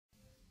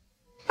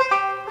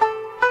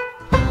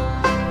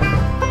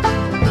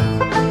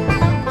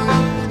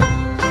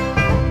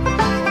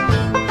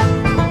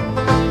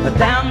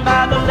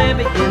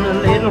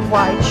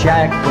white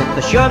shack with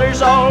the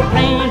shutters all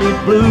painted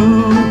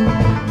blue.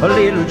 A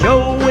little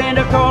Joe went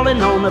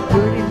a-calling on a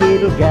pretty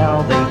little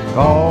gal. They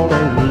called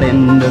her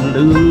Linda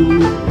Lou.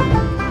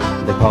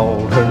 They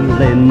called her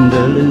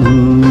Linda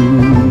Lou.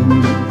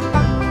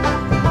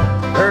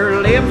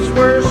 Her lips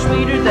were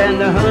sweeter than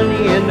the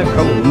honey in the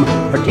comb,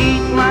 her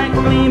teeth like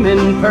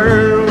gleaming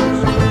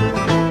pearls,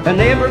 and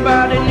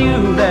everybody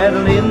knew that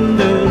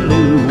Linda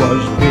Lou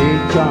was Big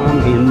John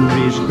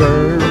Henry's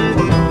girl,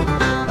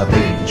 a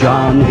Big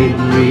John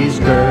Henry's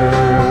girl.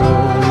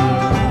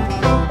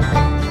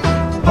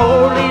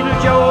 Poor little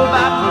Joe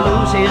about to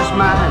lose his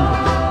mind,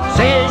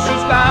 says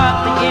she's got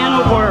the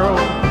inner world,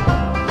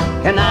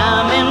 and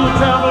I'm in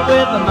trouble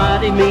with a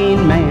mighty mean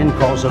man,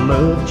 'cause I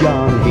love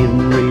John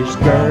Henry's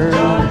girl.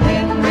 John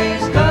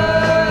Henry's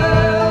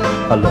girl.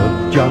 I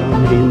love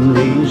John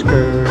Henry's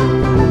girl.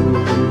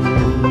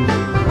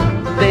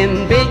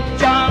 Then Big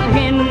John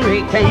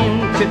Henry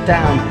came to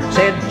town,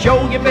 said,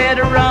 Joe, you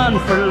better run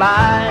for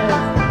life.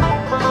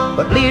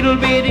 But little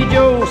bitty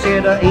Joe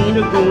said, I ain't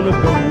a-gonna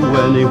go,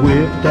 and he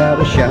whipped out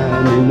a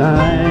shiny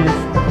knife,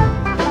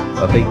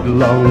 a big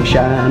long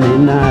shiny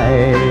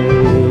knife.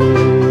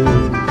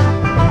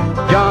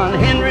 John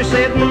Henry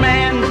said,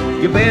 man,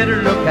 you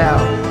better look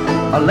out,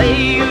 I'll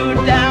lay you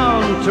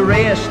down to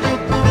rest.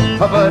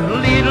 But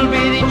little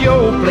bitty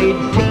Joe played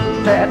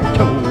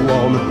tic-tac-toe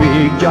on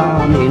Big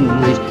John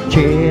Henry's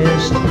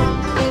chest,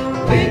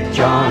 Big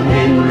John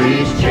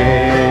Henry's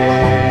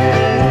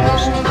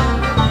chest.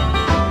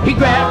 He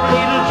grabbed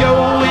little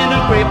Joe in a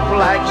grip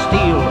like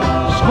steel,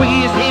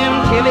 squeezed him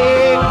till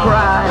he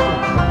cried.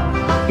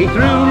 He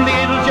threw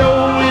little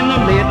Joe in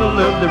the middle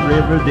of the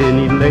river, then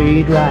he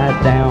laid right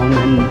down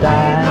and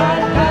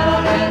died.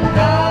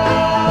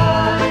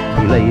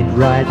 He laid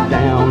right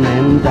down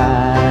and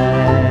died.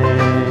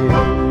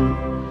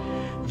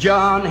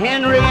 John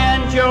Henry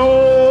and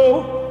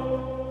Joe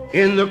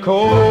in the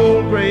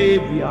cold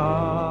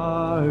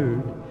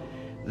graveyard,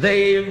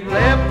 they've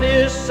left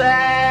this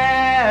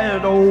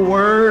sad old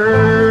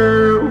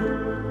world,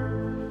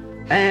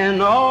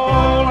 and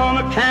all on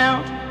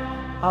account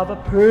of a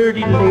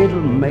pretty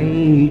little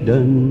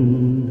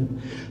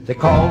maiden they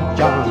called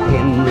John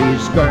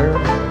Henry's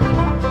girl,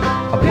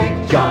 a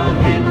Big John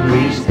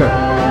Henry's girl,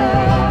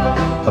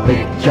 a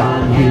Big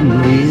John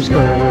Henry's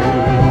girl.